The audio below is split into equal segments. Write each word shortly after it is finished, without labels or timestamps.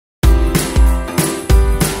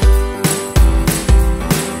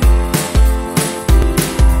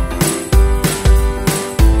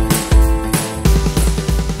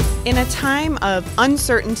time of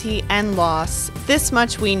uncertainty and loss, this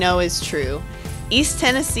much we know is true. East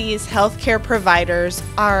Tennessee's healthcare providers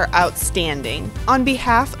are outstanding. On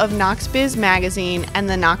behalf of Knox.biz magazine and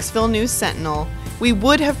the Knoxville News Sentinel, we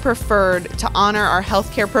would have preferred to honor our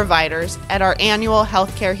healthcare providers at our annual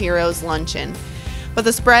Healthcare Heroes Luncheon. But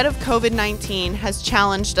the spread of COVID-19 has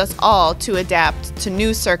challenged us all to adapt to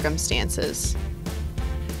new circumstances.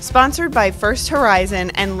 Sponsored by First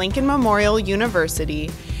Horizon and Lincoln Memorial University,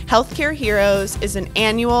 Healthcare Heroes is an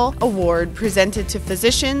annual award presented to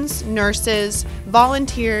physicians, nurses,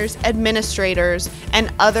 volunteers, administrators,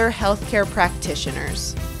 and other healthcare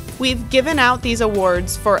practitioners. We've given out these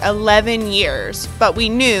awards for 11 years, but we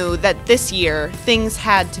knew that this year things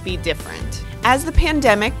had to be different. As the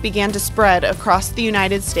pandemic began to spread across the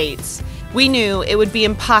United States, we knew it would be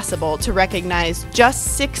impossible to recognize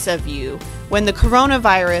just 6 of you when the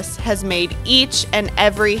coronavirus has made each and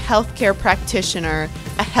every healthcare practitioner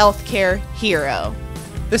a healthcare hero.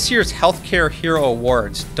 This year's Healthcare Hero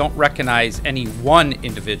Awards don't recognize any one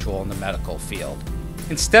individual in the medical field.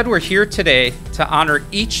 Instead, we're here today to honor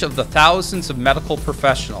each of the thousands of medical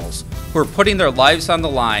professionals who are putting their lives on the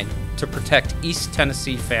line to protect East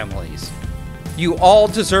Tennessee families. You all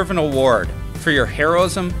deserve an award for your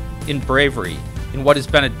heroism and bravery in what has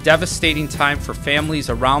been a devastating time for families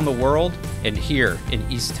around the world and here in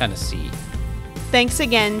East Tennessee. Thanks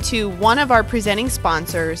again to one of our presenting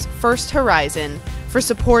sponsors, First Horizon, for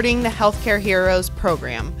supporting the Healthcare Heroes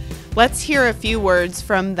program. Let's hear a few words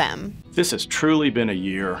from them. This has truly been a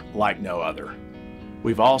year like no other.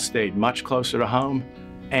 We've all stayed much closer to home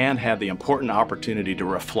and had the important opportunity to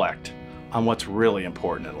reflect on what's really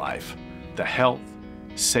important in life: the health,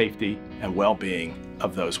 safety, and well-being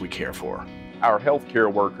of those we care for. Our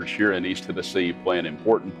healthcare workers here in East Tennessee play an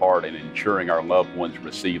important part in ensuring our loved ones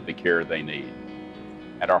receive the care they need.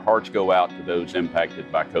 And our hearts go out to those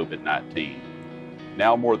impacted by COVID-19.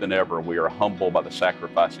 Now more than ever, we are humbled by the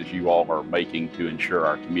sacrifices you all are making to ensure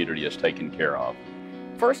our community is taken care of.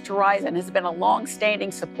 First Horizon has been a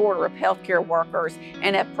long-standing supporter of healthcare workers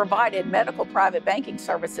and have provided medical private banking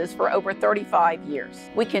services for over 35 years.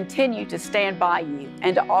 We continue to stand by you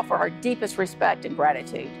and to offer our deepest respect and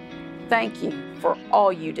gratitude. Thank you for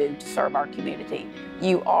all you do to serve our community.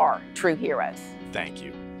 You are true heroes. Thank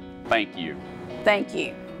you. Thank you. Thank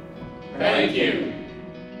you. Thank you.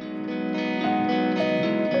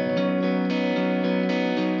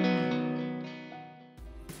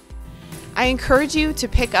 I encourage you to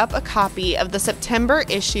pick up a copy of the September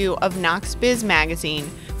issue of Knox.biz magazine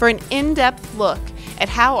for an in-depth look at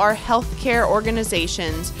how our healthcare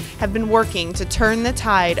organizations have been working to turn the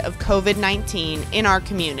tide of COVID-19 in our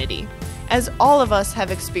community. As all of us have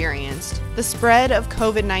experienced, the spread of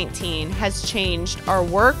COVID-19 has changed our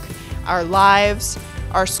work, our lives,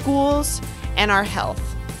 our schools, and our health.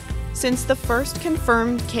 Since the first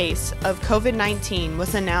confirmed case of COVID-19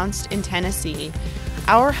 was announced in Tennessee,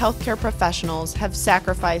 our healthcare professionals have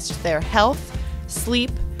sacrificed their health, sleep,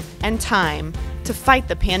 and time to fight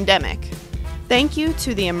the pandemic. Thank you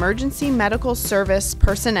to the emergency medical service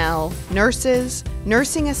personnel, nurses,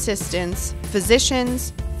 nursing assistants,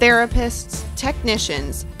 physicians, therapists,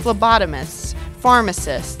 technicians, phlebotomists,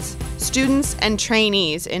 pharmacists, students, and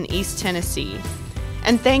trainees in East Tennessee.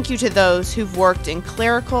 And thank you to those who've worked in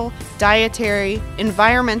clerical, dietary,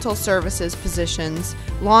 environmental services positions,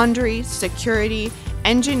 laundry, security,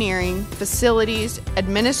 engineering, facilities,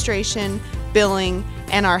 administration, billing,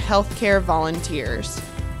 and our healthcare volunteers.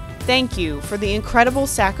 Thank you for the incredible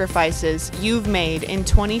sacrifices you've made in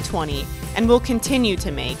 2020 and will continue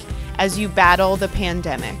to make as you battle the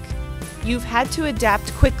pandemic. You've had to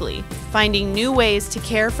adapt quickly, finding new ways to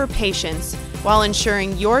care for patients while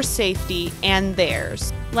ensuring your safety and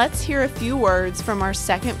theirs. Let's hear a few words from our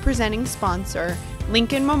second presenting sponsor,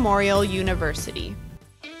 Lincoln Memorial University.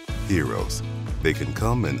 Heroes. They can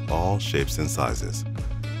come in all shapes and sizes.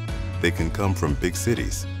 They can come from big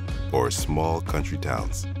cities or small country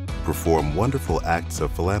towns, perform wonderful acts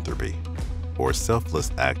of philanthropy or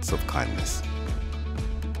selfless acts of kindness.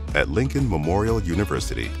 At Lincoln Memorial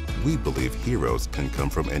University, we believe heroes can come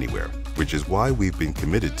from anywhere, which is why we've been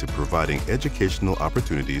committed to providing educational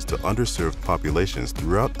opportunities to underserved populations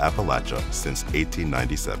throughout Appalachia since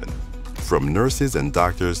 1897. From nurses and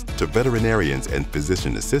doctors to veterinarians and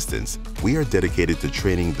physician assistants, we are dedicated to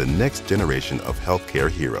training the next generation of healthcare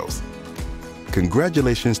heroes.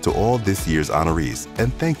 Congratulations to all this year's honorees,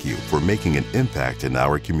 and thank you for making an impact in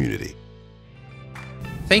our community.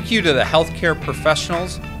 Thank you to the healthcare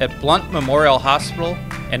professionals at Blount Memorial Hospital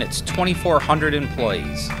and its 2,400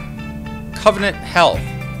 employees, Covenant Health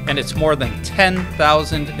and its more than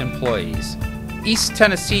 10,000 employees, East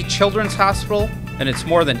Tennessee Children's Hospital and it's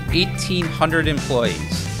more than 1,800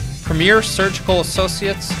 employees. Premier Surgical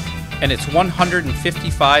Associates and its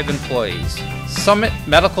 155 employees. Summit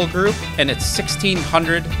Medical Group and its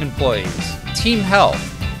 1,600 employees. Team Health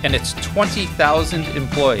and its 20,000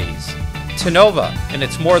 employees. Tenova and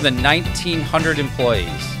its more than 1,900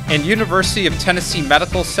 employees. And University of Tennessee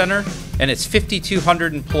Medical Center and its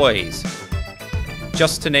 5,200 employees,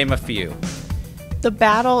 just to name a few. The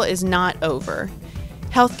battle is not over.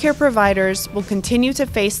 Healthcare providers will continue to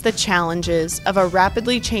face the challenges of a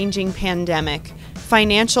rapidly changing pandemic,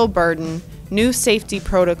 financial burden, new safety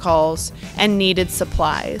protocols, and needed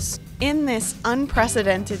supplies. In this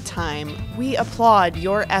unprecedented time, we applaud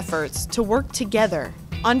your efforts to work together.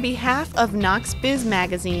 On behalf of Knox.biz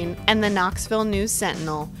magazine and the Knoxville News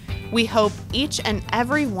Sentinel, we hope each and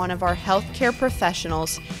every one of our healthcare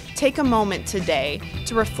professionals take a moment today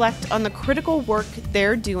to reflect on the critical work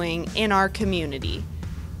they're doing in our community.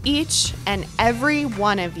 Each and every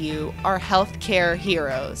one of you are healthcare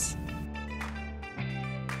heroes.